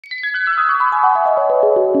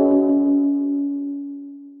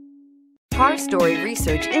Car Story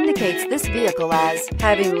research indicates this vehicle as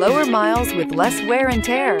having lower miles with less wear and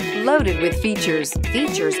tear, loaded with features.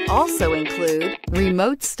 Features also include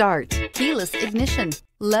remote start, keyless ignition,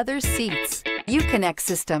 leather seats, Uconnect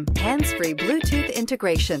system, hands-free Bluetooth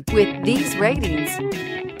integration. With these ratings,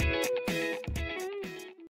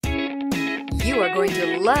 you are going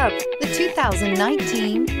to love the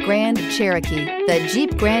 2019 Grand Cherokee. The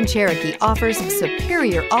Jeep Grand Cherokee offers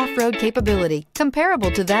superior off-road capability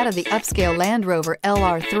comparable to that of the upscale Land Rover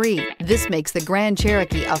LR3. This makes the Grand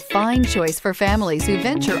Cherokee a fine choice for families who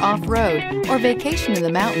venture off-road or vacation in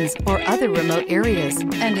the mountains or other remote areas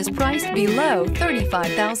and is priced below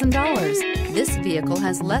 $35,000. This vehicle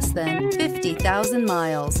has less than 50,000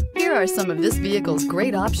 miles. Here are some of this vehicle's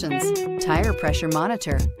great options: tire pressure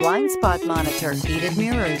monitor, blind spot monitor, heated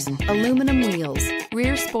mirrors, aluminum wheels,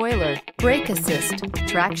 rear spoiler, brake assist,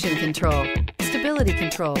 traction control, stability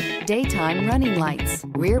control, daytime running lights,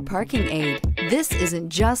 rear parking aid. This isn't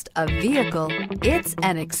just a vehicle, it's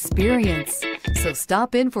an experience. So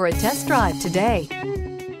stop in for a test drive today.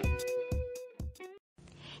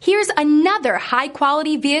 Here's another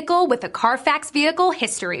high-quality vehicle with a CARFAX Vehicle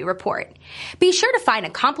History Report. Be sure to find a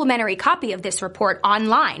complimentary copy of this report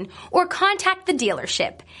online or contact the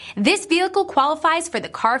dealership. This vehicle qualifies for the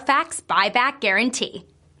CARFAX Buyback Guarantee.